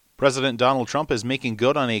President Donald Trump is making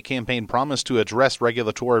good on a campaign promise to address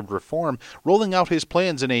regulatory reform, rolling out his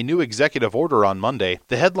plans in a new executive order on Monday.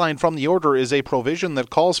 The headline from the order is a provision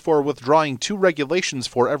that calls for withdrawing 2 regulations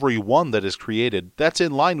for every one that is created. That's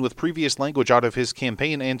in line with previous language out of his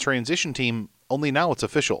campaign and transition team, only now it's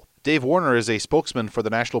official. Dave Warner is a spokesman for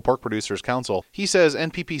the National Pork Producers Council. He says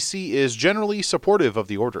NPPC is generally supportive of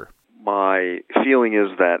the order. My feeling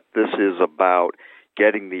is that this is about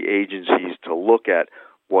getting the agencies to look at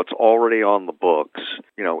what's already on the books.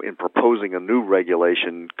 In proposing a new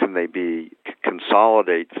regulation, can they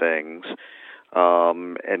consolidate things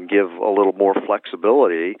and give a little more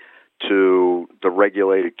flexibility to the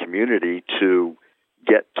regulated community to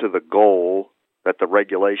get to the goal that the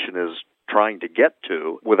regulation is trying to get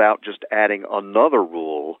to without just adding another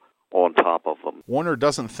rule on top of them. Warner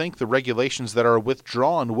doesn't think the regulations that are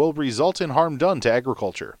withdrawn will result in harm done to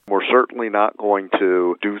agriculture. We're certainly not going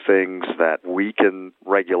to do things that weaken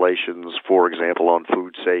regulations, for example, on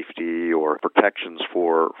food safety or protections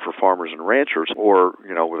for farmers and ranchers, or,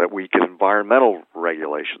 that weaken environmental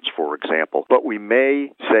regulations, for example. But we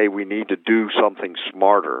may say we need to do something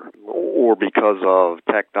smarter, or because of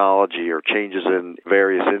technology or changes in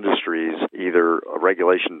various industries, either a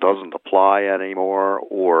regulation doesn't apply anymore,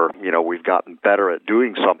 or we've gotten better at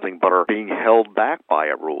doing something but are being held back by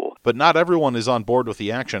a rule. But not everyone is on board with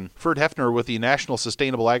the action. Ferd Hefner with the National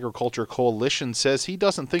Sustainable Agriculture Coalition says he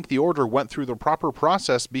doesn't think the order went through the proper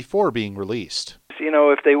process before being released.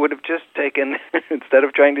 If they would have just taken, instead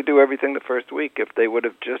of trying to do everything the first week, if they would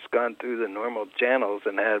have just gone through the normal channels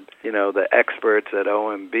and had, the experts at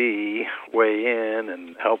OMB weigh in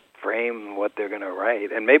and help frame what they're going to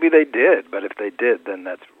write. And maybe they did, but if they did, then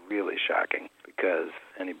that's really shocking, because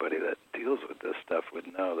anybody that deals with this stuff would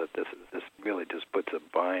know that this really just puts a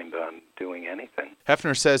bind on doing anything.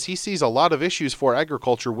 Hefner says he sees a lot of issues for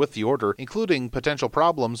agriculture with the order, including potential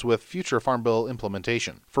problems with future Farm Bill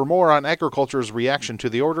implementation. For more on agriculture's reaction to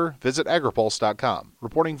the order, visit agripulse.com.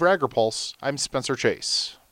 Reporting for AgriPulse, I'm Spencer Chase.